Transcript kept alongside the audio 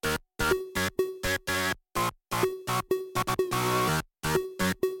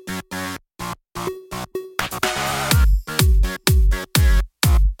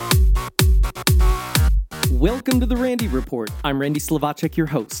Welcome to the Randy Report. I'm Randy Slavacek, your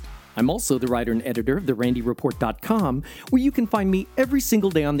host. I'm also the writer and editor of therandyreport.com, where you can find me every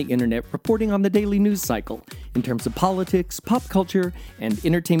single day on the internet reporting on the daily news cycle in terms of politics, pop culture, and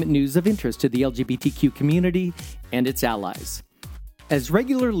entertainment news of interest to the LGBTQ community and its allies. As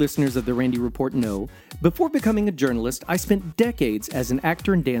regular listeners of the Randy Report know, before becoming a journalist, I spent decades as an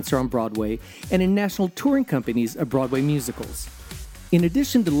actor and dancer on Broadway and in national touring companies of Broadway musicals. In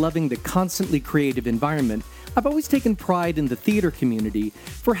addition to loving the constantly creative environment, I've always taken pride in the theater community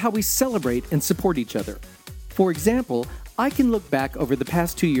for how we celebrate and support each other. For example, I can look back over the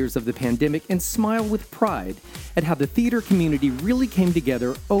past 2 years of the pandemic and smile with pride at how the theater community really came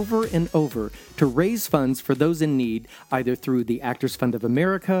together over and over to raise funds for those in need, either through the Actors Fund of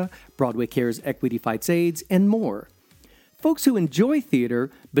America, Broadway Cares Equity Fights AIDS, and more. Folks who enjoy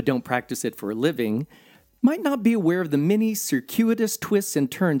theater but don't practice it for a living might not be aware of the many circuitous twists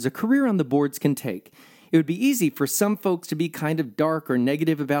and turns a career on the boards can take. It would be easy for some folks to be kind of dark or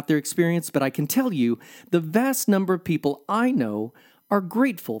negative about their experience, but I can tell you, the vast number of people I know are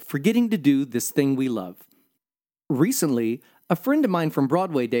grateful for getting to do this thing we love. Recently, a friend of mine from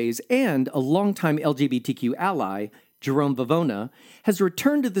Broadway days and a longtime LGBTQ ally, Jerome Vivona, has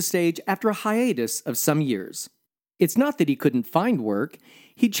returned to the stage after a hiatus of some years. It's not that he couldn't find work.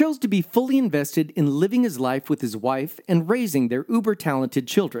 He chose to be fully invested in living his life with his wife and raising their uber-talented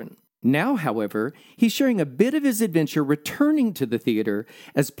children. Now, however, he's sharing a bit of his adventure returning to the theater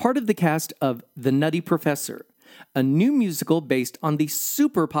as part of the cast of The Nutty Professor, a new musical based on the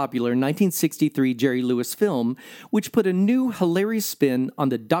super popular 1963 Jerry Lewis film, which put a new hilarious spin on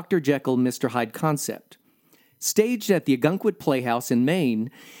the Dr. Jekyll, Mr. Hyde concept. Staged at the Ogunquit Playhouse in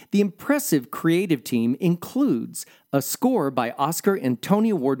Maine, the impressive creative team includes a score by Oscar and Tony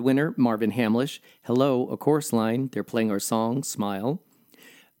Award winner Marvin Hamlisch, Hello, a chorus line, they're playing our song, Smile.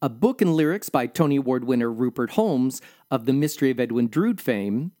 A book and lyrics by Tony Award winner Rupert Holmes of The Mystery of Edwin Drood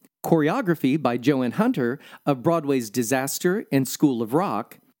fame. Choreography by Joanne Hunter of Broadway's Disaster and School of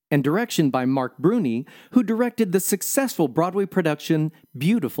Rock. And direction by Mark Bruni, who directed the successful Broadway production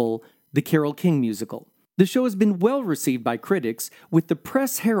Beautiful, the Carole King musical. The show has been well received by critics, with the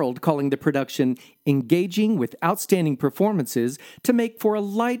Press Herald calling the production engaging with outstanding performances to make for a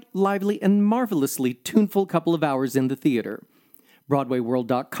light, lively, and marvelously tuneful couple of hours in the theater.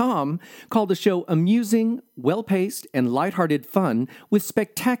 BroadwayWorld.com called the show amusing, well-paced, and lighthearted fun with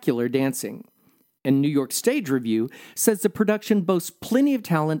spectacular dancing. And New York Stage Review says the production boasts plenty of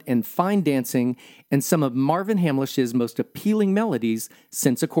talent and fine dancing and some of Marvin Hamlisch's most appealing melodies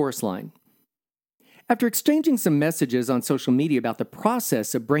since a chorus line. After exchanging some messages on social media about the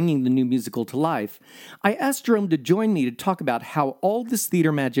process of bringing the new musical to life, I asked Jerome to join me to talk about how all this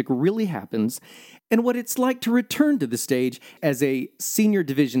theater magic really happens and what it's like to return to the stage as a senior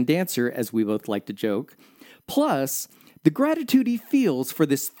division dancer, as we both like to joke, plus the gratitude he feels for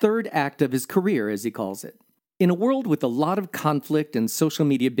this third act of his career, as he calls it. In a world with a lot of conflict and social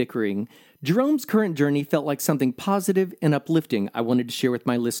media bickering, Jerome's current journey felt like something positive and uplifting I wanted to share with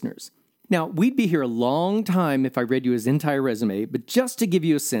my listeners. Now, we'd be here a long time if I read you his entire resume, but just to give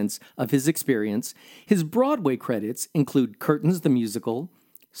you a sense of his experience, his Broadway credits include Curtains the Musical,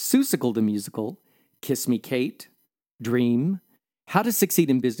 Seussical the Musical, Kiss Me Kate, Dream, How to Succeed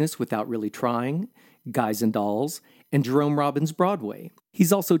in Business Without Really Trying, Guys and Dolls, and Jerome Robbins Broadway.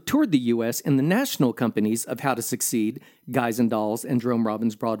 He's also toured the U.S. in the national companies of How to Succeed, Guys and Dolls, and Jerome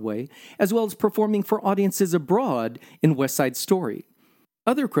Robbins Broadway, as well as performing for audiences abroad in West Side Story.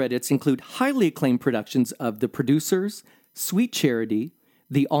 Other credits include highly acclaimed productions of The Producers, Sweet Charity,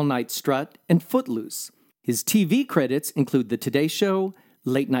 The All-Night Strut, and Footloose. His TV credits include The Today Show,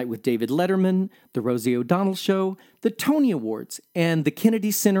 Late Night with David Letterman, The Rosie O'Donnell Show, the Tony Awards, and the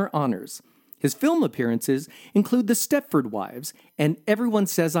Kennedy Center Honors. His film appearances include The Stepford Wives and Everyone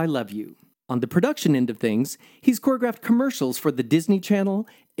Says I Love You. On the production end of things, he's choreographed commercials for the Disney Channel,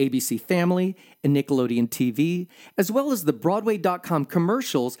 ABC Family, and Nickelodeon TV, as well as the Broadway.com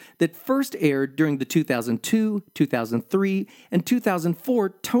commercials that first aired during the 2002, 2003, and 2004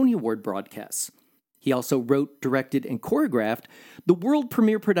 Tony Award broadcasts. He also wrote, directed, and choreographed the world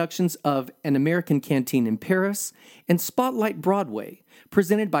premiere productions of An American Canteen in Paris and Spotlight Broadway,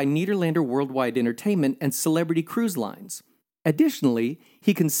 presented by Nederlander Worldwide Entertainment and Celebrity Cruise Lines. Additionally,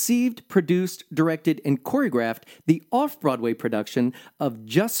 he conceived, produced, directed, and choreographed the off-Broadway production of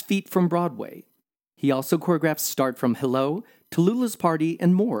Just Feet from Broadway. He also choreographed Start from Hello, Tallulah's Party,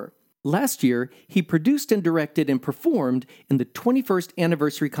 and more. Last year, he produced and directed and performed in the 21st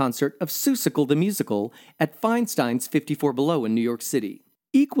anniversary concert of Seussical the Musical at Feinstein's 54 Below in New York City.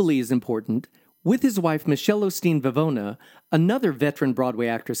 Equally as important, with his wife Michelle Osteen Vivona, another veteran Broadway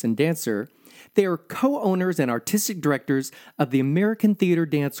actress and dancer, They are co-owners and artistic directors of the American Theater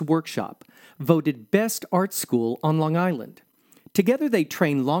Dance Workshop, voted Best Art School on Long Island. Together, they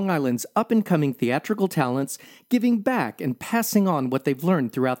train Long Island's up-and-coming theatrical talents, giving back and passing on what they've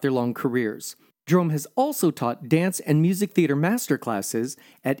learned throughout their long careers. Jerome has also taught dance and music theater masterclasses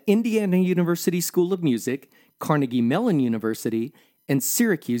at Indiana University School of Music, Carnegie Mellon University, and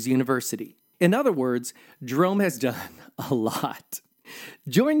Syracuse University. In other words, Jerome has done a lot.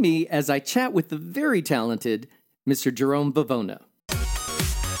 Join me as I chat with the very talented Mr. Jerome Vivona.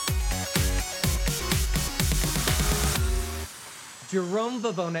 Jerome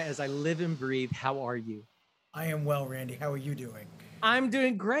Vivona, as I live and breathe, how are you? I am well, Randy. How are you doing? I'm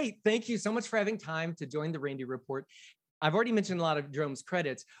doing great. Thank you so much for having time to join the Randy Report. I've already mentioned a lot of Jerome's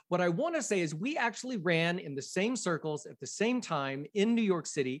credits. What I want to say is we actually ran in the same circles at the same time in New York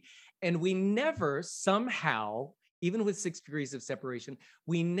City, and we never somehow, even with 6 degrees of separation,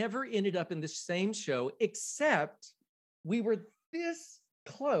 we never ended up in the same show, except we were this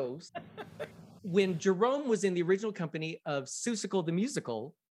close. When Jerome was in the original company of Seussical the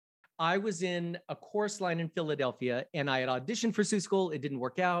Musical, I was in a chorus line in Philadelphia, and I had auditioned for Seussical. It didn't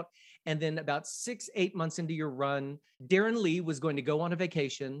work out. And then about 6-8 months into your run, Darren Lee was going to go on a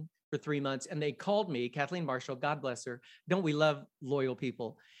vacation for 3 months, and they called me, Kathleen Marshall, God bless her. Don't we love loyal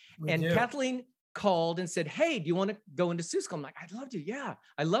people? We and do. Kathleen called and said, hey, do you want to go into Seussical? I'm like, I'd love to. Yeah,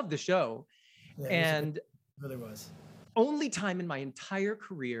 I love the show. Yeah, and it really was. Only time in my entire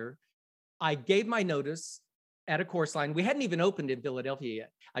career, I gave my notice at a chorus line. We hadn't even opened in Philadelphia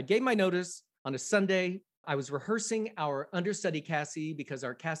yet. I gave my notice on a Sunday. I was rehearsing our understudy Cassie because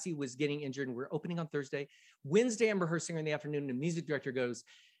our Cassie was getting injured and we're opening on Thursday. Wednesday, I'm rehearsing her in the afternoon, and the music director goes,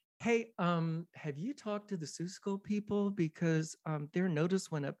 hey, have you talked to the Seussical people? Because their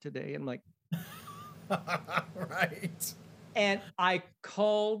notice went up today. I'm like, right. And I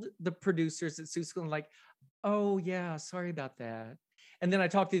called the producers at Seussical and like, oh yeah, sorry about that. And then I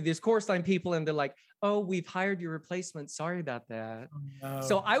talked to these chorus line people and they're like, oh, we've hired your replacement. Sorry about that. Oh, no.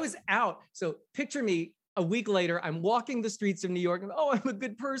 So I was out. So picture me a week later, I'm walking the streets of New York and, oh, I'm a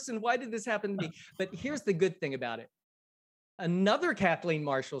good person. Why did this happen to me? But here's the good thing about it. Another Kathleen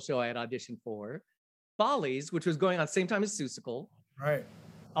Marshall show I had auditioned for, Follies, which was going on same time as Seussical. Right.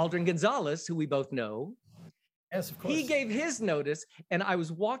 Aldrin Gonzalez, who we both know. Yes, of course. He gave his notice, and I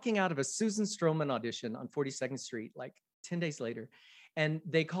was walking out of a Susan Stroman audition on 42nd Street, like 10 days later. And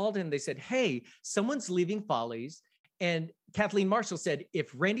they called in, they said, hey, someone's leaving Follies. And Kathleen Marshall said,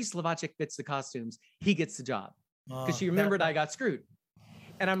 if Randy Slovacek fits the costumes, he gets the job. Because she remembered I got screwed.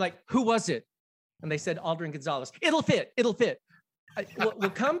 And I'm like, who was it? And they said, Aldrin Gonzalez. It'll fit. We'll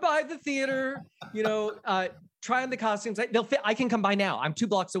come by the theater, try on the costumes. They'll fit. I can come by now. I'm 2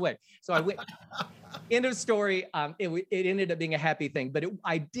 blocks away. So I went. End of story. It ended up being a happy thing, but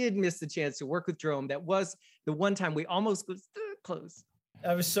I did miss the chance to work with Jerome. That was the one time we almost was close.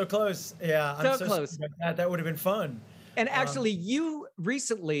 I was so close. Yeah, I'm so close. That would have been fun. And actually, you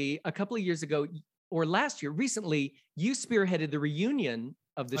recently, a couple of years ago, or last year, you spearheaded the reunion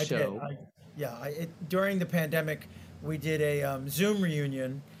of the show. During the pandemic, we did a Zoom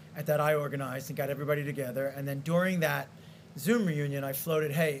reunion that I organized and got everybody together. And then during that Zoom reunion, I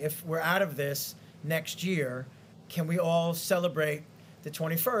floated, hey, if we're out of this next year, can we all celebrate the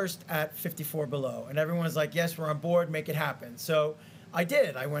 21st at 54 Below? And everyone was like, yes, we're on board, make it happen. So I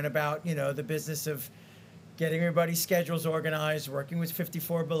did. I went about, the business of getting everybody's schedules organized, working with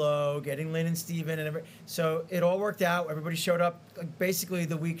 54 Below, getting Lynn and Steven and everything. So it all worked out. Everybody showed up basically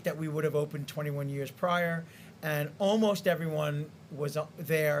the week that we would have opened 21 years prior. And almost everyone was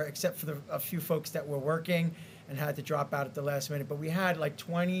there except for a few folks that were working and had to drop out at the last minute. But we had like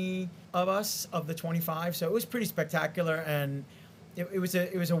 20 of us of the 25. So it was pretty spectacular. And it was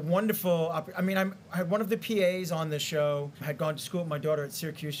a wonderful, I had one of the PAs on the show. I had gone to school with my daughter at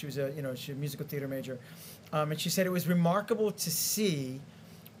Syracuse. She was she's a musical theater major. And she said it was remarkable to see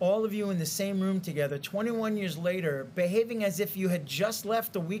all of you in the same room together 21 years later, behaving as if you had just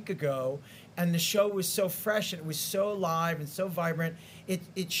left a week ago, and the show was so fresh and it was so live and so vibrant.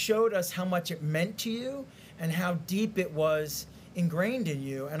 It showed us how much it meant to you and how deep it was ingrained in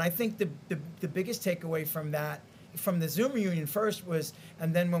you. And I think the biggest takeaway from that, from the Zoom reunion first was,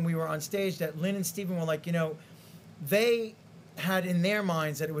 and then when we were on stage, that Lynn and Steven were like, they had in their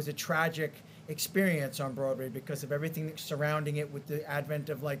minds that it was a tragic experience on Broadway because of everything surrounding it, with the advent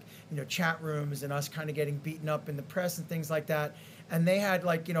of chat rooms and us kind of getting beaten up in the press and things like that. And they had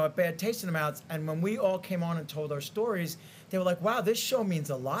a bad taste in their mouths. And when we all came on and told our stories, they were like, wow, this show means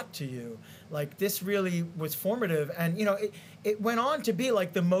a lot to you. Like, this really was formative. And, it went on to be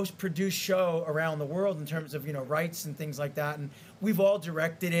like the most produced show around the world in terms of, rights and things like that. And we've all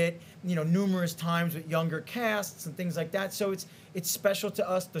directed it, numerous times with younger casts and things like that. So it's special to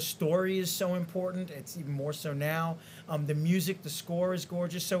us. The story is so important. It's even more so now. The music, the score is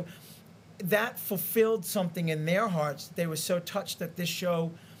gorgeous. So that fulfilled something in their hearts. They were so touched that this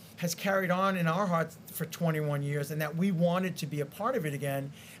show has carried on in our hearts for 21 years and that we wanted to be a part of it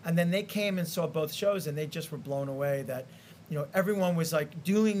again. And then they came and saw both shows and they just were blown away that, everyone was like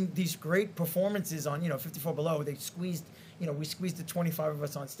doing these great performances on, 54 Below. They squeezed, we squeezed the 25 of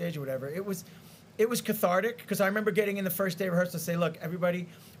us on stage or whatever. It was cathartic because I remember getting in the first day of rehearsal to say, look, everybody,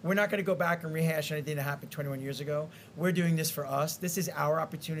 we're not going to go back and rehash anything that happened 21 years ago. We're doing this for us. This is our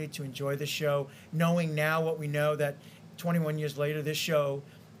opportunity to enjoy the show, knowing now what we know that 21 years later, this show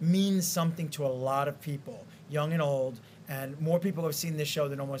means something to a lot of people, young and old, and more people have seen this show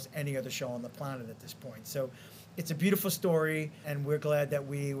than almost any other show on the planet at this point. So it's a beautiful story, and we're glad that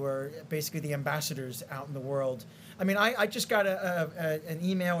we were basically the ambassadors out in the world. I mean, I just got an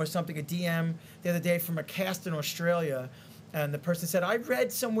email or something, a DM the other day from a cast in Australia, and the person said, I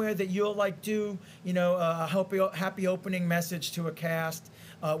read somewhere that you'll do, a happy opening message to a cast.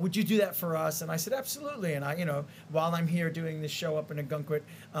 Would you do that for us? And I said, absolutely. And I, while I'm here doing this show up in Ogunquit,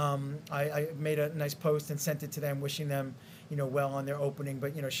 I made a nice post and sent it to them, wishing them, well on their opening,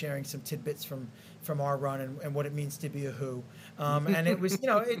 but, sharing some tidbits from our run and what it means to be a Who. And it was,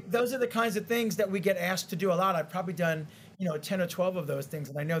 those are the kinds of things that we get asked to do a lot. I've probably done, 10 or 12 of those things.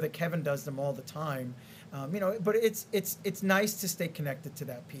 And I know that Kevin does them all the time. But it's nice to stay connected to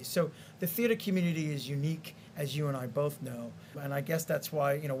that piece. So the theater community is unique, as you and I both know. And I guess that's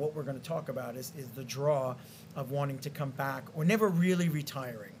why, what we're going to talk about is the draw of wanting to come back or never really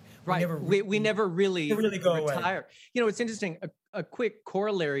retiring. Right. We never really go retire. away. It's interesting. A quick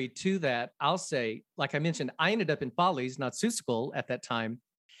corollary to that, I'll say, like I mentioned, I ended up in Follies, not Seussical at that time.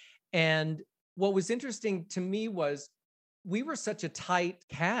 And what was interesting to me was we were such a tight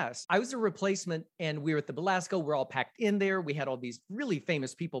cast. I was a replacement and we were at the Belasco. We're all packed in there. We had all these really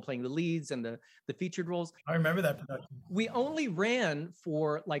famous people playing the leads and the featured roles. I remember that production. We only ran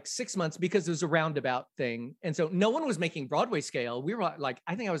for 6 months because it was a roundabout thing. And so no one was making Broadway scale. We were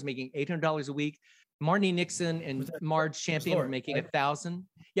I think I was making $800 a week. Marnie Nixon and Marge Champion were making $1,000.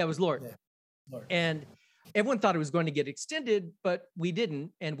 Yeah, it was Lord. Yeah. Lord. And everyone thought it was going to get extended, but we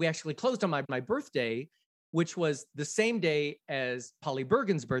didn't. And we actually closed on my birthday, which was the same day as Polly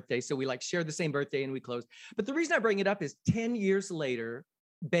Bergen's birthday. So we shared the same birthday and we closed. But the reason I bring it up is 10 years later,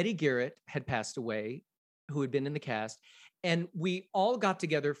 Betty Garrett had passed away, who had been in the cast. And we all got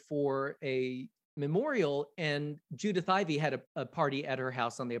together for a memorial, and Judith Ivey had a party at her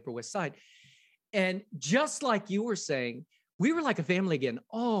house on the Upper West Side. And just like you were saying, we were like a family again,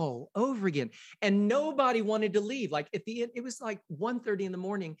 all over again. And nobody wanted to leave. At the end, it was 1:30 in the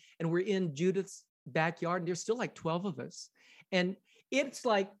morning and we're in Judith's backyard and there's still 12 of us. And it's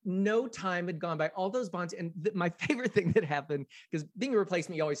no time had gone by, all those bonds. And my favorite thing that happened, because being a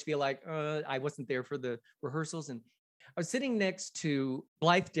replacement, you always feel like I wasn't there for the rehearsals. And I was sitting next to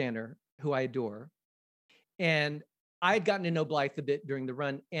Blythe Danner, who I adore. And I had gotten to know Blythe a bit during the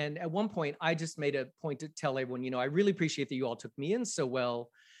run. And at one point, I just made a point to tell everyone, I really appreciate that you all took me in so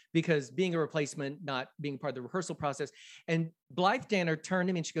well, because being a replacement, not being part of the rehearsal process. And Blythe Danner turned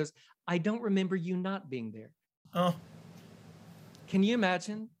to me and she goes, I don't remember you not being there. Oh. Can you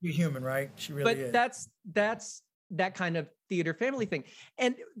imagine? You're human, right? She really is. But that's that kind of theater family thing.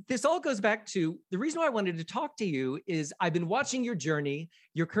 And this all goes back to the reason why I wanted to talk to you is I've been watching your journey.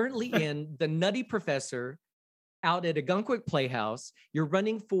 You're currently in the Nutty Professor out at Ogunquit Playhouse. You're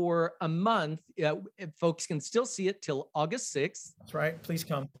running for a month. Folks can still see it till August 6th. That's right. Please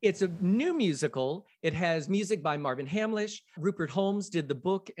come. It's a new musical. It has music by Marvin Hamlish. Rupert Holmes did the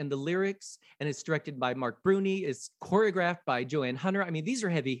book and the lyrics, and it's directed by Mark Bruni. It's choreographed by Joanne Hunter. I mean, these are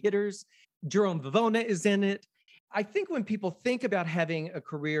heavy hitters. Jerome Vivona is in it. I think when people think about having a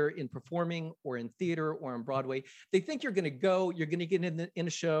career in performing or in theater or on Broadway, they think you're going to get in a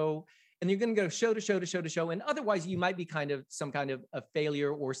show, and you're going to go show to show to show to show. And otherwise, you might be some kind of a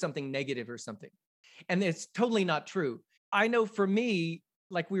failure or something negative or something. And it's totally not true. I know for me,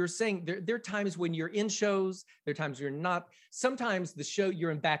 like we were saying, there are times when you're in shows, there are times you're not. Sometimes the show, you're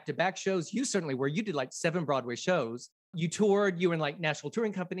in back-to-back shows. You certainly were. You did 7 Broadway shows. You toured, you were in national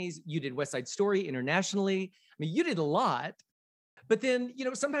touring companies. You did West Side Story internationally. I mean, you did a lot. But then,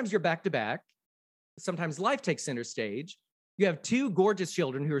 sometimes you're back-to-back. Sometimes life takes center stage. You have 2 gorgeous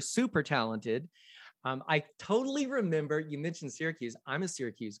children who are super talented. I totally remember, you mentioned Syracuse. I'm a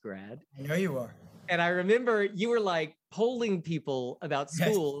Syracuse grad. I know you are. And I remember you were polling people about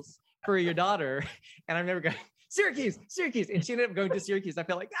schools for your daughter. And I remember going, Syracuse. And she ended up going to Syracuse. I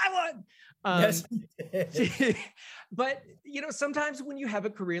felt like I won. Yes. But, sometimes when you have a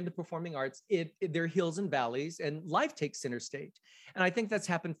career in the performing arts, there are hills and valleys and life takes center stage. And I think that's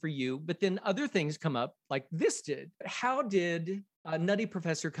happened for you. But then other things come up like this did. How did Nutty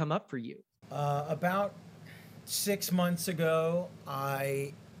Professor come up for you? About 6 months ago,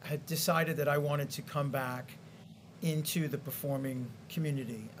 I had decided that I wanted to come back into the performing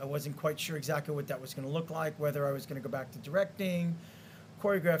community. I wasn't quite sure exactly what that was going to look like, whether I was going to go back to directing,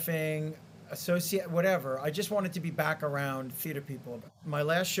 choreographing, associate, whatever. I just wanted to be back around theater people. My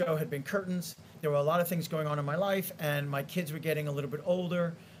last show had been Curtains. There were a lot of things going on in my life, and my kids were getting a little bit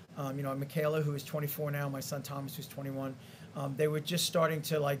older. Michaela, who is 24 now, my son Thomas, who's 21. They were just starting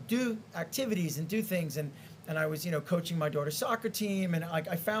to do activities and do things, and I was coaching my daughter's soccer team, and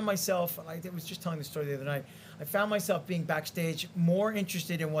I found myself, I was just telling the story the other night, I found myself being backstage more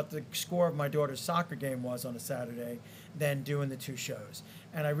interested in what the score of my daughter's soccer game was on a Saturday than doing the two shows.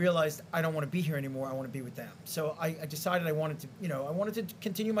 And I realized I don't want to be here anymore. I want to be with them. So I decided I wanted to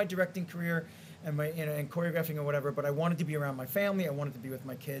continue my directing career and my and choreographing or whatever, but I wanted to be around my family. I wanted to be with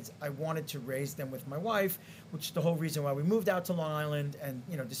my kids. I wanted to raise them with my wife, which is the whole reason why we moved out to Long Island and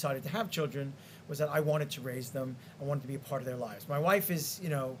decided to have children, was that I wanted to raise them. I wanted to be a part of their lives. My wife is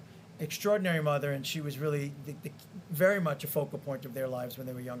extraordinary mother, and she was really very much a focal point of their lives when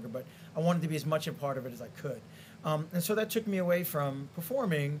they were younger, but I wanted to be as much a part of it as I could. And so that took me away from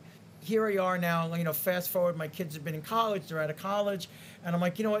performing. Here we are now, fast forward, my kids have been in college, they're out of college, and I'm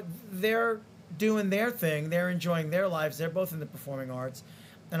like, you know what, they're doing their thing, they're enjoying their lives, they're both in the performing arts.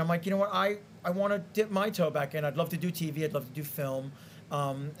 And I'm like, you know what, I want to dip my toe back in. I'd love to do TV, I'd love to do film,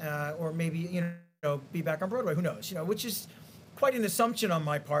 or maybe, be back on Broadway, who knows, which is quite an assumption on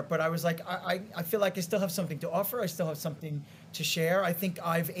my part, but I was like, I feel like I still have something to offer. I still have something to share. I think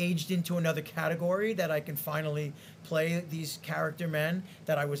I've aged into another category that I can finally play these character men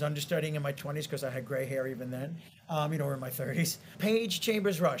that I was understudying in my 20s because I had gray hair even then, or in my 30s. Paige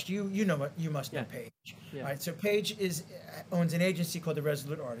Chambers Rush, you must know Paige. Yeah. Right? So Paige owns an agency called the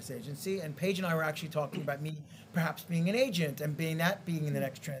Resolute Artist Agency, and Paige and I were actually talking about me perhaps being an agent and being in the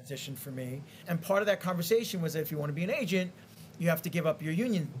next transition for me. And part of that conversation was that if you want to be an agent, you have to give up your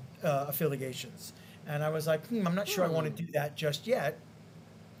union affiliations. And I was like, I'm not sure I want to do that just yet.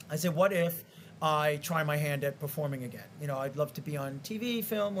 I said, what if I try my hand at performing again? I'd love to be on TV,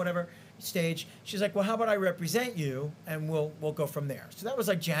 film, whatever, stage. She's like, well, how about I represent you and we'll go from there. So that was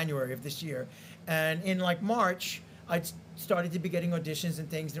like January of this year. And in like March, I started to be getting auditions and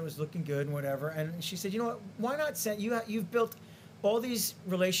things, and it was looking good and whatever. And she said, you know what, why not send, you've built all these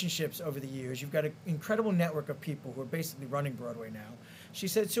relationships over the years. You've got an incredible network of people who are basically running Broadway now. She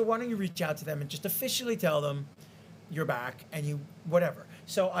said, so why don't you reach out to them and just officially tell them you're back and you whatever.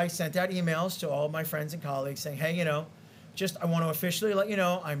 So I sent out emails to all my friends and colleagues saying, hey, I want to officially let you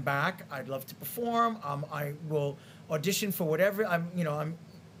know I'm back. I'd love to perform. I will audition for whatever. I'm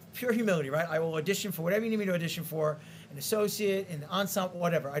pure humility, right? I will audition for whatever you need me to audition for. An associate, an ensemble,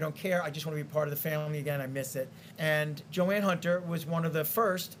 whatever. I don't care. I just want to be part of the family again. I miss it. And Joanne Hunter was one of the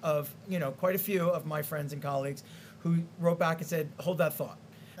first of, quite a few of my friends and colleagues who wrote back and said, hold that thought.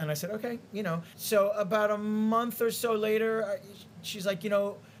 And I said, okay, So about a month or so later, she's like,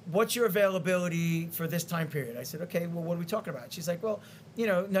 what's your availability for this time period? I said, okay, well, what are we talking about? She's like, well,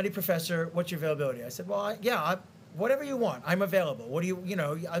 Nutty Professor, what's your availability? I said, well, whatever you want. I'm available. What do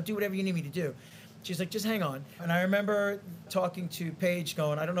you, I'll do whatever you need me to do. She's like, just hang on. And I remember talking to Paige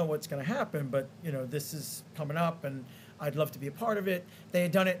going, I don't know what's going to happen, but, this is coming up and I'd love to be a part of it. They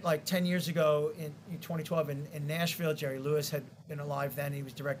had done it like 10 years ago in 2012 in Nashville. Jerry Lewis had been alive then. He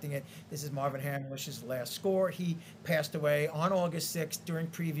was directing it. This is Marvin Hamlish's last score. He passed away on August 6th during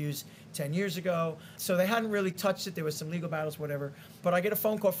previews 10 years ago. So they hadn't really touched it. There was some legal battles, whatever. But I get a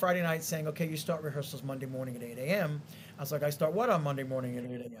phone call Friday night saying, okay, you start rehearsals Monday morning at 8 a.m. I was like, I start what on Monday morning at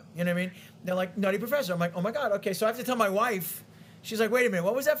 8 a.m.? You know what I mean? They're like, Nutty Professor. I'm like, oh my God, okay. So I have to tell my wife. She's like, wait a minute,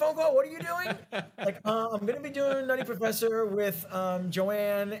 what was that phone call? What are you doing? Like, I'm going to be doing Nutty Professor with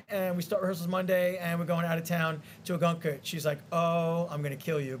Joanne, and we start rehearsals Monday, and we're going out of town to Ogunquit. She's like, oh, I'm going to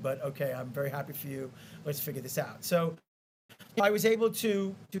kill you, but okay, I'm very happy for you. Let's figure this out. So I was able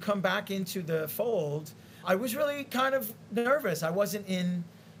to come back into the fold. I was really kind of nervous. I wasn't in,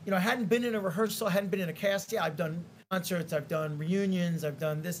 I hadn't been in a rehearsal, I hadn't been in a cast. Yeah, I've done concerts, I've done reunions, I've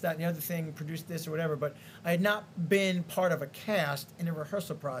done this, that, and the other thing, produced this or whatever, but I had not been part of a cast in a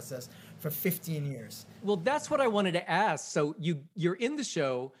rehearsal process for 15 years. Well, that's what I wanted to ask. So you're in the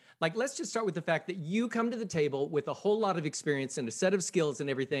show. Like, let's just start with the fact that you come to the table with a whole lot of experience and a set of skills and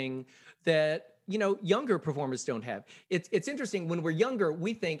everything that, younger performers don't have. It's interesting. When we're younger,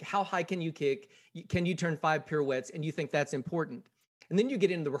 we think, how high can you kick? Can you turn 5 pirouettes? And you think that's important. And then you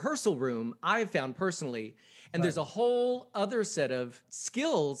get in the rehearsal room, I've found personally, and there's a whole other set of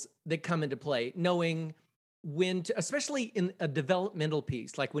skills that come into play, knowing when to, especially in a developmental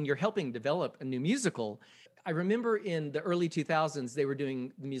piece, like when you're helping develop a new musical. I remember in the early 2000s, they were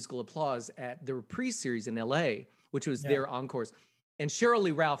doing the musical Applause at the Reprise series in LA, which was their encores. And Sheryl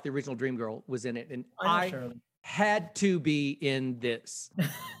Lee Ralph, the original Dream Girl, was in it. And I had to be in this.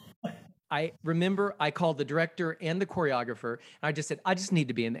 I remember I called the director and the choreographer, and I just said, I just need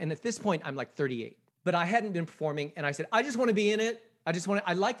to be in it. And at this point, I'm like 38, but I hadn't been performing. And I said, I just want to be in it.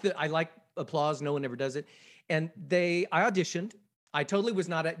 I like Applause. No one ever does it. And I auditioned. I totally was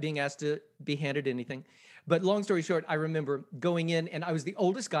not being asked to be handed anything. But long story short, I remember going in, and I was the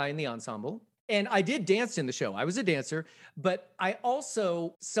oldest guy in the ensemble. And I did dance in the show. I was a dancer, but I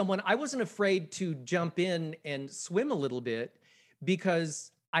wasn't afraid to jump in and swim a little bit,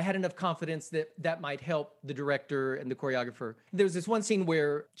 because I had enough confidence that might help the director and the choreographer. There's this one scene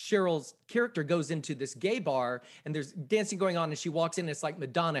where Cheryl's character goes into this gay bar, and there's dancing going on, and she walks in, and it's like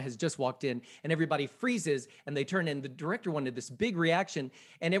Madonna has just walked in, and everybody freezes, and they turn in. The director wanted this big reaction,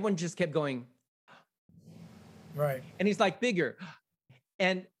 and everyone just kept going. Right. And he's like, bigger.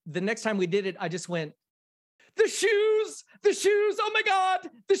 And the next time we did it, I just went, the shoes, oh my God,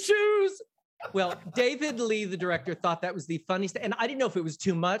 the shoes. Well, David Lee, the director, thought that was the funniest. And I didn't know if it was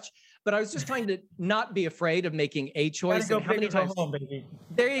too much, but I was just trying to not be afraid of making a choice. And how many times? Home, baby.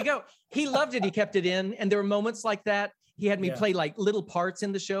 There you go. He loved it. He kept it in. And there were moments like that. He had me play like little parts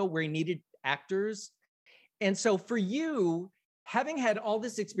in the show where he needed actors. And so for you, having had all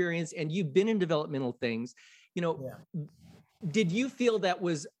this experience and you've been in developmental things, did you feel that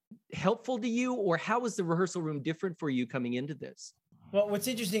was helpful to you, or how was the rehearsal room different for you coming into this? Well, what's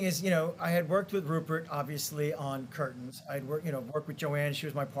interesting is, I had worked with Rupert, obviously, on Curtains. I'd worked with Joanne. She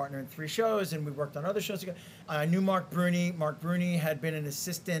was my partner in 3 shows, and we worked on other shows together. I knew Mark Bruni. Mark Bruni had been an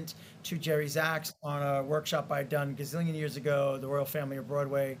assistant to Jerry Zaks on a workshop I'd done a gazillion years ago, The Royal Family of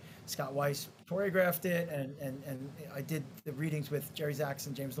Broadway. Scott Weiss choreographed it, and I did the readings with Jerry Zaks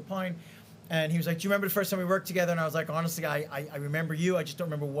and James Lapine. And he was like, do you remember the first time we worked together? And I was like, honestly, I remember you. I just don't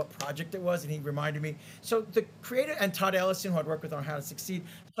remember what project it was. And he reminded me. So the creative, and Todd Ellison, who I'd worked with on How to Succeed.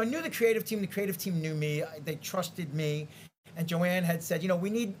 So I knew the creative team. The creative team knew me. They trusted me. And Joanne had said, we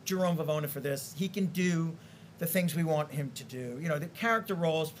need Jerome Vivona for this. He can do the things we want him to do. The character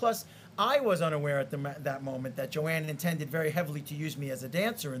roles. Plus, I was unaware at that moment that Joanne intended very heavily to use me as a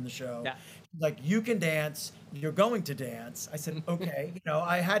dancer in the show. Yeah. Like, you can dance, you're going to dance. I said, okay.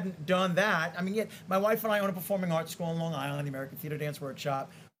 I hadn't done that. I mean, yet my wife and I own a performing arts school in Long Island, the American Theater Dance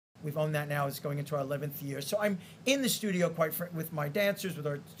Workshop. We've owned that now. It's going into our 11th year. So I'm in the studio with my dancers, with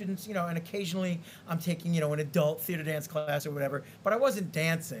our students, and occasionally I'm taking, an adult theater dance class or whatever. But I wasn't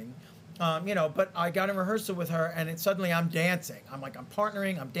dancing. But I got in rehearsal with her, and suddenly I'm dancing. I'm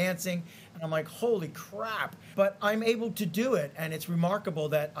partnering, I'm dancing, and I'm like, holy crap. But I'm able to do it, and it's remarkable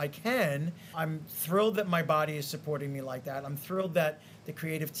that I can. I'm thrilled that my body is supporting me like that. I'm thrilled that the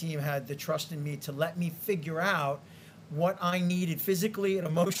creative team had the trust in me to let me figure out what I needed physically and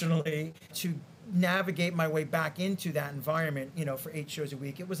emotionally to navigate my way back into that environment, for 8 shows a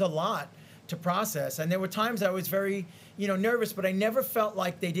week. It was a lot to process. And there were times I was very, nervous, but I never felt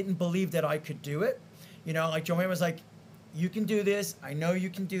like they didn't believe that I could do it. Like Joanne was like, you can do this. I know you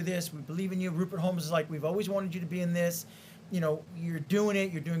can do this. We believe in you. Rupert Holmes is like, we've always wanted you to be in this. You're doing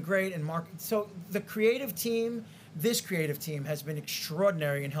it. You're doing great. And Mark, so this creative team has been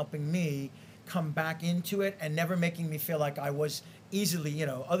extraordinary in helping me come back into it and never making me feel like I was easily,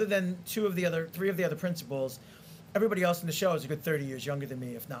 other than 3 of the other principals, everybody else in the show is a good 30 years younger than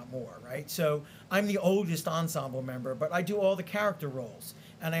me, if not more, right? So I'm the oldest ensemble member, but I do all the character roles,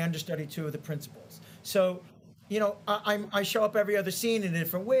 and I understudy 2 of the principals. So, I show up every other scene in a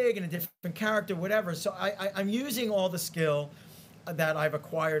different wig and a different character, whatever. So I'm using all the skill that I've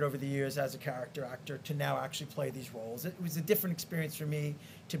acquired over the years as a character actor to now actually play these roles. It was a different experience for me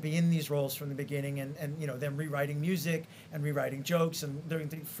to be in these roles from the beginning, and them rewriting music and rewriting jokes and doing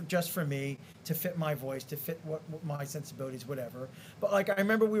things just for me to fit my voice, to fit what my sensibilities, whatever. But like, I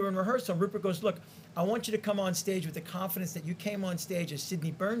remember we were in rehearsal and Rupert goes, look, I want you to come on stage with the confidence that you came on stage as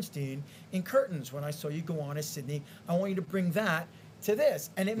Sidney Bernstein in Curtains when I saw you go on as Sidney. I want you to bring that to this.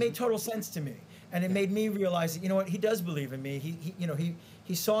 And it made total sense to me. And it made me realize that, he does believe in me.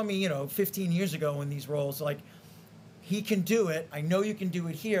 He saw me, 15 years ago in these roles. Like, he can do it. I know you can do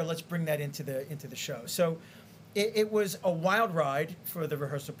it here. Let's bring that into the show. So it was a wild ride for the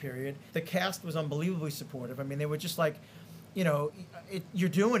rehearsal period. The cast was unbelievably supportive. I mean, they were just like, you're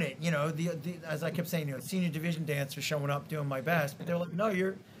doing it. As I kept saying, senior division dancer showing up, doing my best. But they're like, no,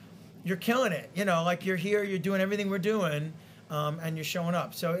 you're killing it. Like you're here, you're doing everything we're doing, and you're showing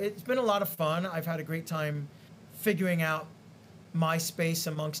up. So it's been a lot of fun. I've had a great time figuring out my space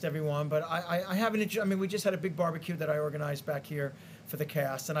amongst everyone. But I have we just had a big barbecue that I organized back here for the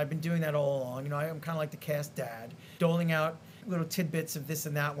cast, and I've been doing that all along. I'm kind of like the cast dad, doling out little tidbits of this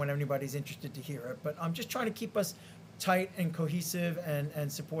and that when anybody's interested to hear it. But I'm just trying to keep us tight and cohesive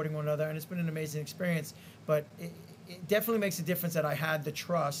and supporting one another, and it's been an amazing experience. But it definitely makes a difference that I had the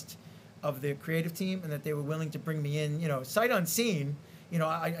trust of the creative team and that they were willing to bring me in, sight unseen.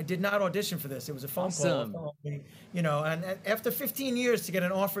 I did not audition for this. It was a phone call, and after 15 years to get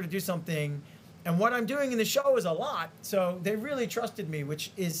an offer to do something, and what I'm doing in the show is a lot. So they really trusted me,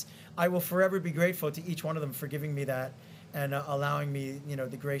 which is, I will forever be grateful to each one of them for giving me that and allowing me,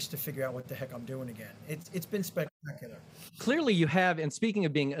 the grace to figure out what the heck I'm doing again. It's been spectacular. Clearly you have, and speaking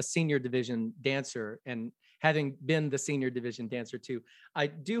of being a senior division dancer and having been the senior division dancer too, I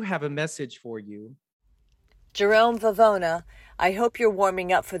do have a message for you. Jerome Vivona, I hope you're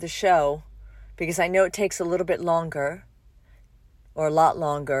warming up for the show, because I know it takes a little bit longer, or a lot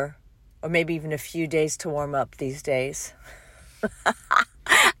longer, or maybe even a few days to warm up these days.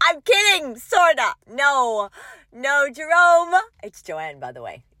 I'm kidding, sorta. No, Jerome. It's Joanne, by the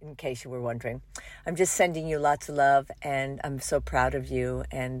way, in case you were wondering. I'm just sending you lots of love, and I'm so proud of you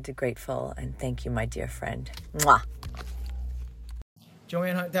and grateful, and thank you, my dear friend. Mwah.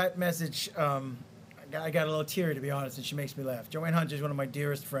 Joanne Hunt, that message, I got a little teary, to be honest, and she makes me laugh. Joanne Hunt is one of my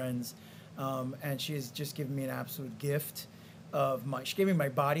dearest friends, and she has just given me an absolute gift she gave me my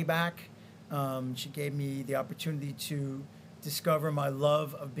body back. She gave me the opportunity to discover my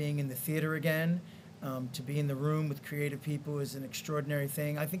love of being in the theater again. To be in the room with creative people is an extraordinary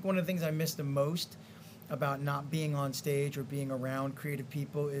thing. I think one of the things I miss the most about not being on stage or being around creative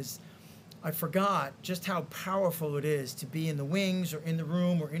people is I forgot just how powerful it is to be in the wings or in the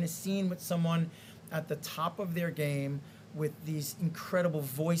room or in a scene with someone at the top of their game with these incredible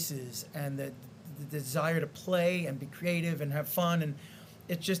voices and the desire to play and be creative and have fun. And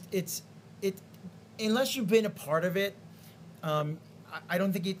unless you've been a part of it, I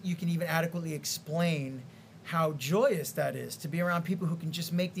don't think you can even adequately explain how joyous that is to be around people who can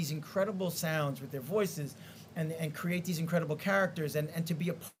just make these incredible sounds with their voices and create these incredible characters and to be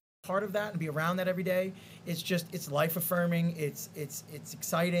a part of that and be around that every day. It's life affirming, it's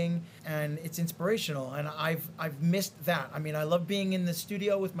exciting, and it's inspirational. And I've missed that. I mean, I love being in the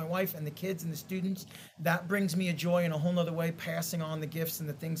studio with my wife and the kids and the students. That brings me a joy in a whole nother way, passing on the gifts and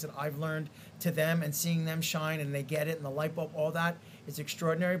the things that I've learned to them and seeing them shine and they get it and the light bulb, all that is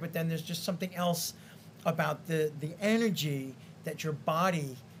extraordinary. But then there's just something else about the energy that your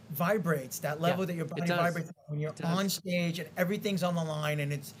body vibrates, that level that your body vibrates when you're on stage and everything's on the line,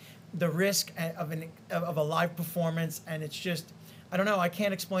 and it's the risk of a live performance, and it's just, I don't know, I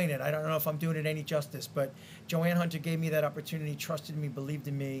can't explain it. I don't know if I'm doing it any justice, but Joanne Hunter gave me that opportunity, trusted me, believed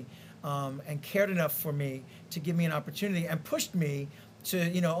in me, and cared enough for me to give me an opportunity and pushed me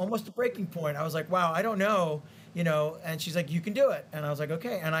to, almost a breaking point. I was like, wow, I don't know, and she's like, you can do it. And I was like,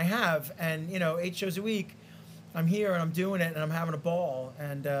 okay, and I have, and 8 shows a week, I'm here and I'm doing it and I'm having a ball.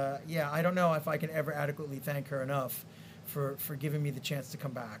 And I don't know if I can ever adequately thank her enough for giving me the chance to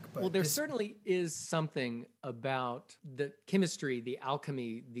come back. But well, there certainly is something about the chemistry, the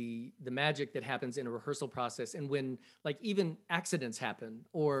alchemy, the magic that happens in a rehearsal process, and when even accidents happen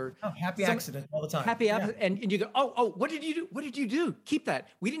or accidents all the time. And you go, oh, what did you do? What did you do? Keep that.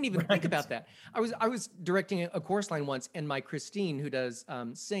 We didn't even think about that. I was directing a chorus line once, and my Christine, who does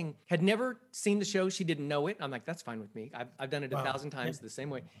sing, had never seen the show. She didn't know it. I'm like, that's fine with me. I've done it 1,000 times the same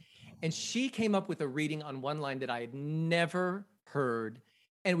way. And she came up with a reading on one line that I had never heard,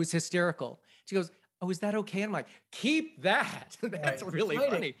 and it was hysterical. She goes, oh, is that okay? And I'm like, keep that. That's really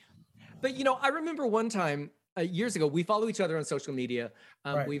funny. But, I remember one time years ago, we follow each other on social media.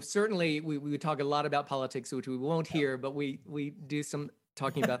 We've certainly, we would talk a lot about politics, which we won't hear, but we do some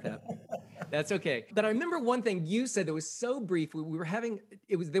talking about that. That's okay. But I remember one thing you said that was so brief. We were having,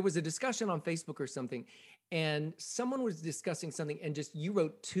 there was a discussion on Facebook or something, and someone was discussing something, and just you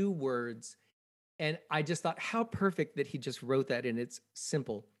wrote 2 words, and I just thought how perfect that he just wrote that, and it's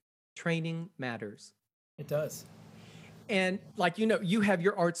simple. Training matters. It does. And you have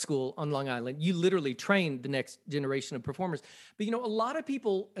your art school on Long Island. You literally train the next generation of performers. But a lot of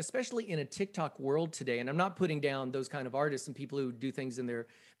people, especially in a TikTok world today, and I'm not putting down those kind of artists and people who do things in their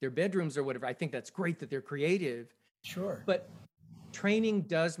bedrooms or whatever. I think that's great that they're creative. Sure. But training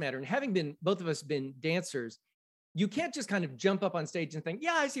does matter. And having both of us been dancers, you can't just kind of jump up on stage and think,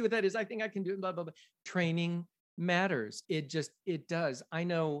 yeah, I see what that is. I think I can do it, blah, blah, blah. Training matters. It does. I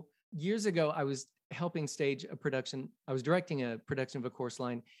know years ago, I was helping stage a production. I was directing a production of A Chorus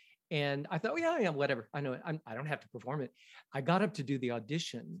Line. And I thought, yeah, whatever. I know it. I don't have to perform it. I got up to do the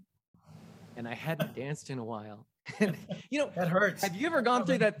audition and I hadn't danced in a while. And, that hurts. Have you ever gone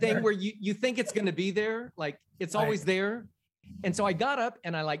through that thing where you think it's going to be there? Like it's always there. And so I got up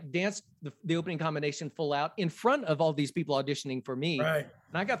and I like danced the opening combination full out in front of all these people auditioning for me. Right.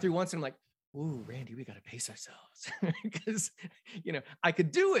 And I got through once and I'm like, ooh, Randy, we got to pace ourselves because, I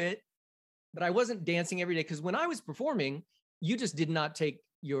could do it, but I wasn't dancing every day. Because when I was performing, you just did not take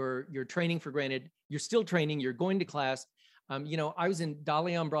your training for granted. You're still training. You're going to class. I was in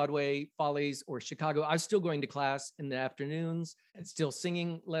Dolly on Broadway, Follies, or Chicago. I was still going to class in the afternoons and still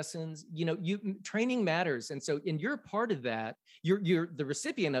singing lessons. Training matters. And so, you're part of that. You're the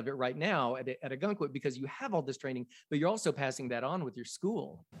recipient of it right now at Ogunquit because you have all this training, but you're also passing that on with your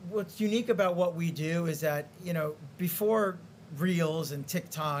school. What's unique about what we do is that, before Reels and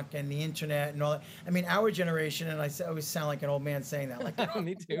TikTok and the internet and all that. I mean, our generation, and I always sound like an old man saying that. Like,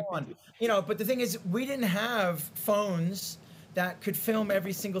 me too. But the thing is, we didn't have phones that could film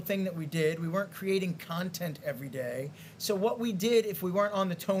every single thing that we did. We weren't creating content every day. So what we did, if we weren't on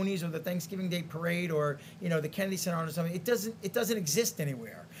the Tonys or the Thanksgiving Day Parade or the Kennedy Center or something, it doesn't exist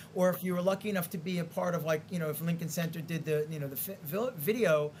anywhere. Or if you were lucky enough to be a part of if Lincoln Center did the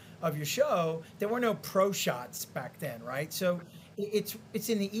video of your show, there were no pro shots back then, right? So it's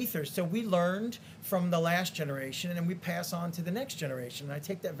in the ether. So we learned from the last generation, and then we pass on to the next generation. And I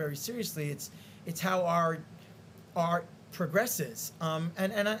take that very seriously. It's how our art progresses.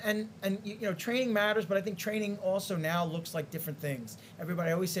 Training matters, but I think training also now looks like different things.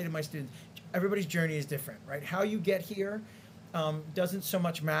 I always say to my students, everybody's journey is different, right? How you get here doesn't so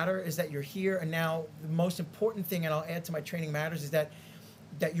much matter, is that you're here. And now the most important thing, and I'll add to my training matters, is that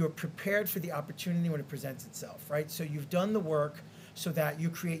you're prepared for the opportunity when it presents itself, right? So you've done the work so that you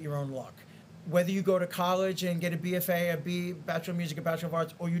create your own luck. Whether you go to college and get a BFA, a Bachelor of Music, a Bachelor of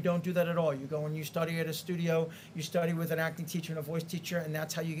Arts, or you don't do that at all. You go and you study at a studio, you study with an acting teacher and a voice teacher, and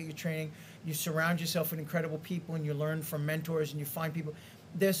that's how you get your training. You surround yourself with incredible people, and you learn from mentors, and you find people.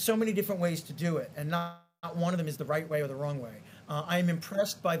 There's so many different ways to do it, and not one of them is the right way or the wrong way. I am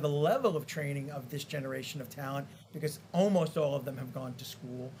impressed by the level of training of this generation of talent because almost all of them have gone to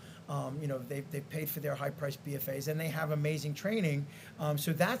school. They've paid for their high-priced BFAs, and they have amazing training.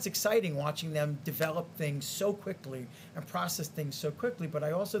 So that's exciting, watching them develop things so quickly and process things so quickly. But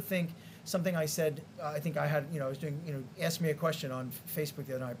I also think something I said, I think I had, I was doing, asked me a question on Facebook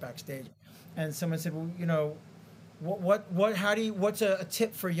the other night backstage, and someone said, well, what's a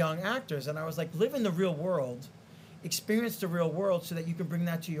tip for young actors? And I was like, live in the real world, experience the real world so that you can bring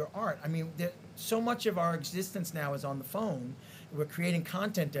that to your art. I mean, so much of our existence now is on the phone. We're creating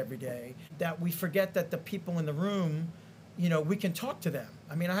content every day that we forget that the people in the room, we can talk to them.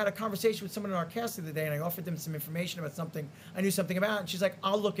 I mean, I had a conversation with someone in our cast the other day, and I offered them some information about something I knew something about, and she's like,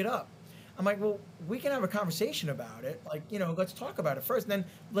 I'll look it up. I'm like, well, we can have a conversation about it. Like, let's talk about it first, and then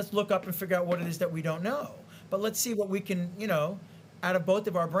let's look up and figure out what it is that we don't know. But let's see what we can, out of both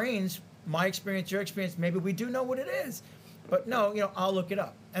of our brains, my experience, your experience, maybe we do know what it is. But no, I'll look it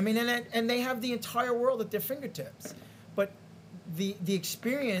up. I mean, and they have the entire world at their fingertips. But the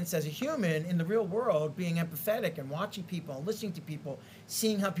experience as a human in the real world, being empathetic and watching people and listening to people,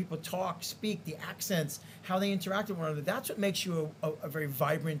 seeing how people talk, speak, the accents, how they interact with one another, that's what makes you a very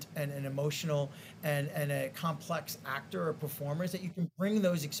vibrant and an emotional and a complex actor or performer, is that you can bring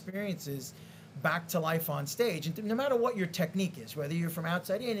those experiences back to life on stage. And no matter what your technique is, whether you're from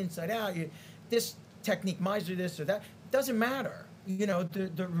outside in, inside out, this technique might do this or that, doesn't matter.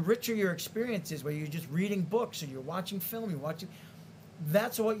 The richer your experience is, whether you're just reading books or you're watching film,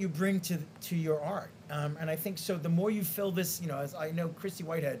 that's what you bring to your art. And I think so. The more you fill this, as I know Christy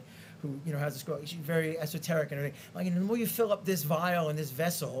Whitehead, who has this quote, she's very esoteric and everything. Like, the more you fill up this vial and this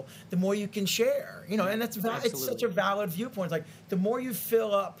vessel, the more you can share. And that's it's such a valid viewpoint. It's like the more you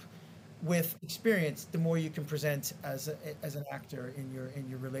fill up with experience, the more you can present as an actor in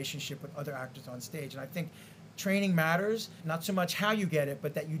your relationship with other actors on stage. And I think training matters, not so much how you get it,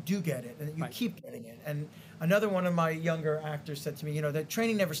 but that you do get it and that you keep getting it. And another one of my younger actors said to me, that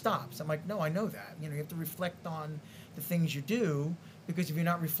training never stops. I'm like, no, I know that. You have to reflect on the things you do, because if you're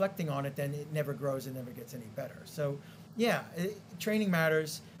not reflecting on it, then it never grows and never gets any better. So yeah, training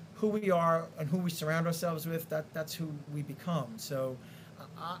matters. Who we are and who we surround ourselves with, that's who we become. So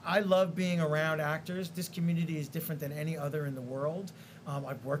I love being around actors. This community is different than any other in the world.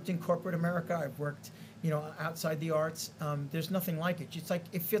 I've worked in corporate America. I've worked, outside the arts. There's nothing like it.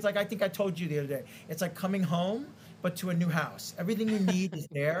 It feels like, I think I told you the other day, it's like coming home but to a new house. Everything you need is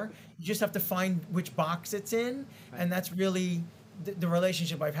there. You just have to find which box it's in. Right. And that's really the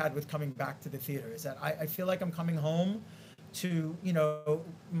relationship I've had with coming back to the theater, is that I feel like I'm coming home to, you know,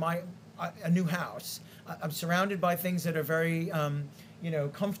 a new house. I'm surrounded by things that are very, you know,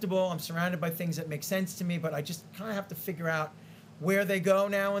 comfortable. I'm surrounded by things that make sense to me, but I just kind of have to figure out where they go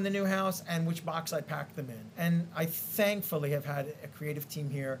now in the new house and which box I pack them in. And I thankfully have had a creative team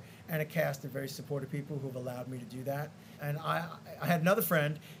here and a cast of very supportive people who've allowed me to do that. And I had another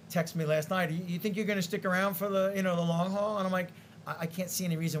friend text me last night, you think you're gonna stick around for the, you know, the long haul? And I'm like, I can't see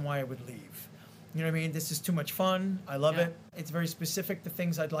any reason why I would leave. You know what I mean? This is too much fun. I love it. It's very specific, the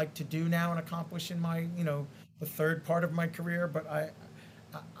things I'd like to do now and accomplish in my, you know, the third part of my career. But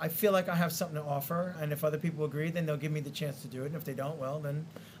I feel like I have something to offer. And if other people agree, then they'll give me the chance to do it. And if they don't, well, then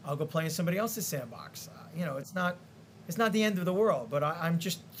I'll go play in somebody else's sandbox. You know, it's not the end of the world, but I'm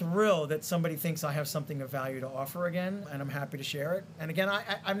just thrilled that somebody thinks I have something of value to offer again, and I'm happy to share it. And again,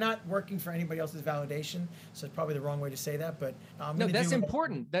 I'm not working for anybody else's validation, so it's probably the wrong way to say that, but no, that's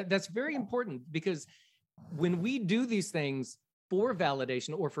important. That's very important, because when we do these things for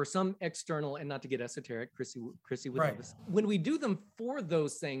validation or for some external, and not to get esoteric, Chrissy would love us. When we do them for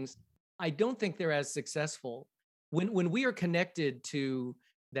those things, I don't think they're as successful. When we are connected to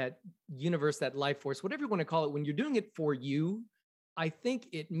that universe, that life force, whatever you want to call it, when you're doing it for you, I think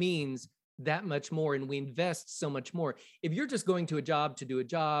it means that much more, and we invest so much more. If you're just going to a job to do a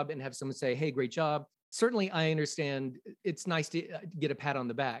job and have someone say, hey, great job, certainly I understand it's nice to get a pat on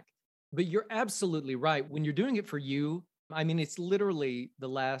the back, but you're absolutely right. When you're doing it for you, I mean, it's literally the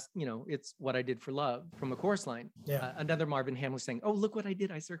last, you know, it's what I did for love from a chorus line. Yeah. Another Marvin Hamlin saying, oh, look what I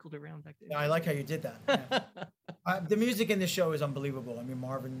did. I circled around back there. Yeah, I like how you did that. Yeah. The music in this show is unbelievable. I mean,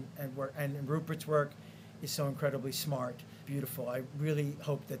 Marvin and Rupert's work is so incredibly smart, beautiful. I really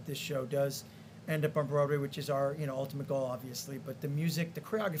hope that this show does end up on Broadway, which is our, you know, ultimate goal, obviously. But the music, the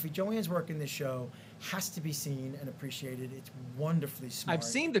choreography, Joanne's work in this show has to be seen and appreciated. It's wonderfully smart. I've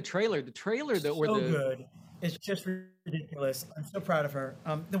seen the trailer. The trailer that so good. It's just ridiculous. I'm so proud of her.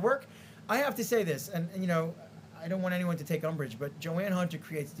 The work, I have to say this, and you know, I don't want anyone to take umbrage, but Joanne Hunter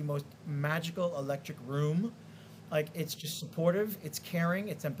creates the most magical electric room. Like, it's just supportive, it's caring,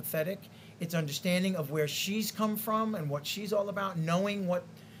 it's empathetic, it's understanding of where she's come from and what she's all about, knowing what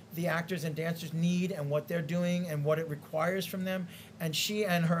the actors and dancers need and what they're doing and what it requires from them. And she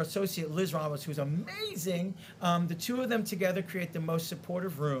and her associate Liz Ramos, who's amazing, the two of them together create the most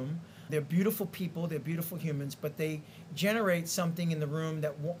supportive room. They're beautiful people, they're beautiful humans, but they generate something in the room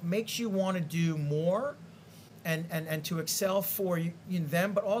that makes you want to do more and to excel for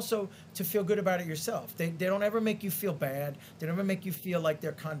them, but also to feel good about it yourself. They don't ever make you feel bad. They don't ever make you feel like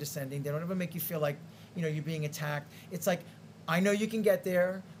they're condescending. They don't ever make you feel like, you know, you're being attacked. It's like, I know you can get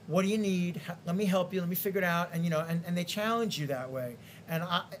there. What do you need? Let me help you. Let me figure it out. And, you know, and they challenge you that way. And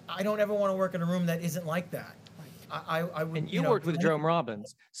I don't ever want to work in a room that isn't like that. I would, and you worked with Jerome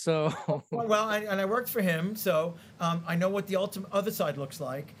Robbins, so well, and I worked for him, so I know what the other side looks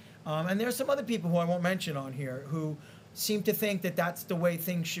like. And there are some other people who I won't mention on here who seem to think that that's the way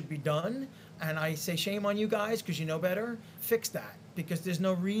things should be done. And I say, shame on you guys, because you know better. Fix that, because there's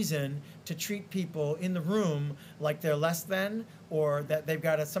no reason to treat people in the room like they're less than, or that they've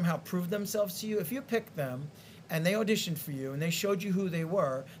got to somehow prove themselves to you. If you picked them and they auditioned for you and they showed you who they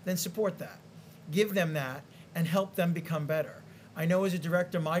were, then support that. Give them that and help them become better. I know as a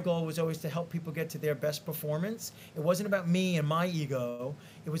director, my goal was always to help people get to their best performance. It wasn't about me and my ego.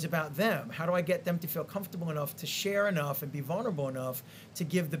 It was about them. How do I get them to feel comfortable enough to share enough and be vulnerable enough to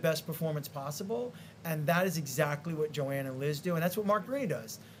give the best performance possible? And that is exactly what Joanne and Liz do, and that's what Mark Greene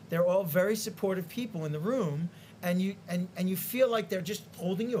does. They're all very supportive people in the room, and you feel like they're just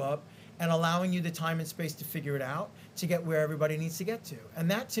holding you up and allowing you the time and space to figure it out, to get where everybody needs to get to. And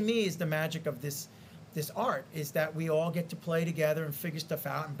that, to me, is the magic of this art, is that we all get to play together and figure stuff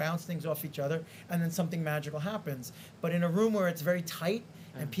out and bounce things off each other, and then something magical happens. But in a room where it's very tight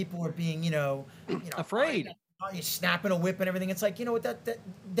and people are being, you know afraid, you're snapping a whip and everything, it's like, you know what,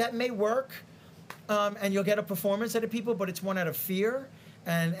 that may work, and you'll get a performance out of people, but it's one out of fear,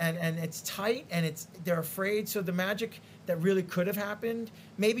 and it's tight, and they're afraid. So the magic that really could have happened,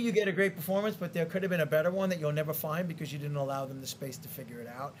 maybe you get a great performance, but there could have been a better one that you'll never find because you didn't allow them the space to figure it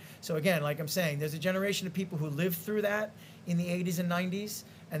out. So again, like I'm saying, there's a generation of people who lived through that in the 80s and 90s,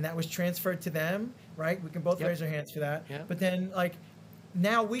 and that was transferred to them, right? We can both raise our hands for that. Yep. But then, like,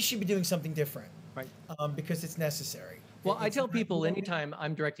 now we should be doing something different, right? Because it's necessary. Well, I tell people anytime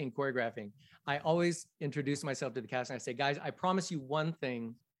I'm directing and choreographing, I always introduce myself to the cast and I say, guys, I promise you one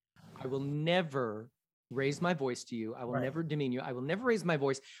thing, I will never raise my voice to you. I will Right. never demean you. I will never raise my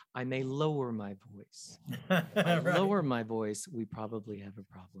voice. I may lower my voice. If I Right. lower my voice, we probably have a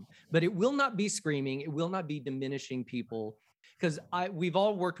problem. But it will not be screaming. It will not be diminishing people. Because we've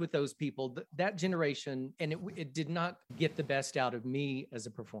all worked with those people, that generation, and it did not get the best out of me as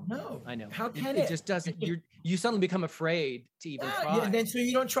a performer. No, I know. How can It just doesn't. You suddenly become afraid to even try. Yeah, and then so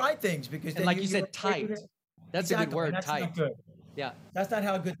you don't try things because And then like you you're said, afraid tight. of it. That's a good Exactly, word, and that's tight. not good. Yeah. That's not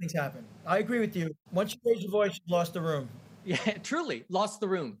how good things happen. I agree with you. Once you raise your voice, you've lost the room. Yeah, truly lost the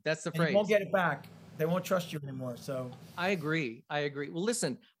room. That's the And phrase. you won't get it back. They won't trust you anymore. So I agree. Well,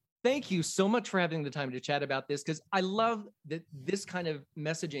 listen, thank you so much for having the time to chat about this, because I love that this kind of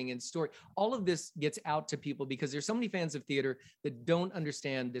messaging and story, all of this gets out to people, because there's so many fans of theater that don't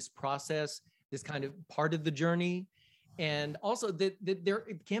understand this process, this kind of part of the journey. And also that there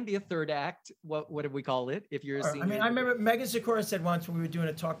it can be a third act. What do we call it? If you're a senior. I mean, I remember Megan Sikora said once when we were doing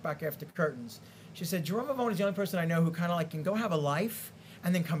a talk back after curtains, she said, Jerome Vivona is the only person I know who kind of like can go have a life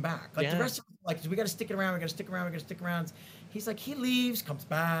and then come back. Like the rest of like, we got to stick it around. We got to stick around. We got to stick around. He's like, he leaves, comes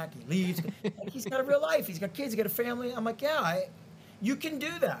back, he leaves. Like, he's got a real life. He's got kids. He's got a family. I'm like, yeah, you can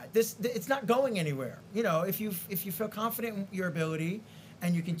do that. It's not going anywhere. You know, if you feel confident in your ability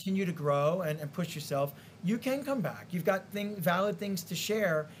and you continue to grow and push yourself, you can come back. You've got valid things to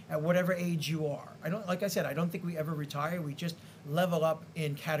share at whatever age you are. Like I said, I don't think we ever retire. We just level up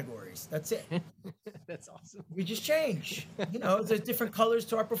in categories. That's it. That's awesome. We just change. You know, there's different colors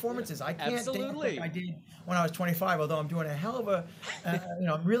to our performances. I can't dance like I did when I was 25, although I'm doing a hell of a,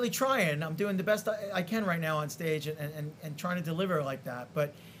 I'm really trying. I'm doing the best I can right now on stage and trying to deliver like that.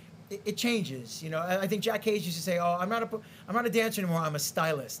 But it changes. You know, I think Jack Hayes used to say, "Oh, I'm not a dancer anymore. I'm a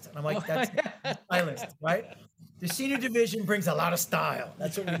stylist." And I'm like, "That's a stylist, right?" The senior division brings a lot of style.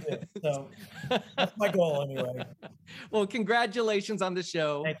 That's what we do. So that's my goal anyway. Well, congratulations on the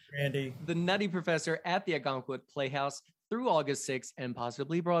show. Thanks, Randy. The Nutty Professor at the Ogunquit Playhouse through August 6th and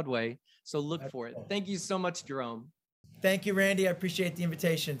possibly Broadway. So look for it. Thank you so much, Jerome. Thank you, Randy. I appreciate the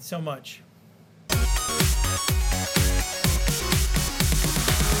invitation so much.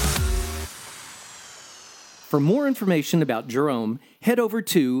 For more information about Jerome, head over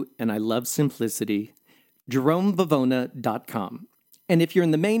to, and I love simplicity, jeromevivona.com. And if you're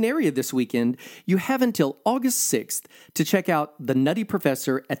in the Maine area this weekend, you have until August 6th to check out The Nutty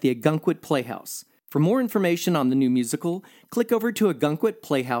Professor at the Ogunquit Playhouse. For more information on the new musical, click over to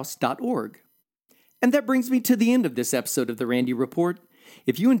ogunquitplayhouse.org. And that brings me to the end of this episode of The Randy Report.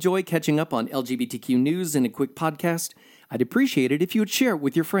 If you enjoy catching up on LGBTQ news in a quick podcast, I'd appreciate it if you would share it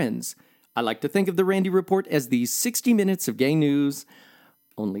with your friends. I like to think of The Randy Report as the 60 minutes of gay news,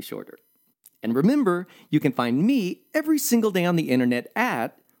 only shorter. And remember, you can find me every single day on the internet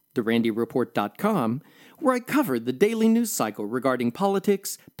at therandyreport.com, where I cover the daily news cycle regarding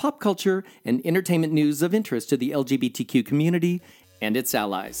politics, pop culture, and entertainment news of interest to the LGBTQ community and its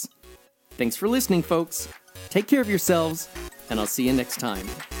allies. Thanks for listening, folks. Take care of yourselves, and I'll see you next time.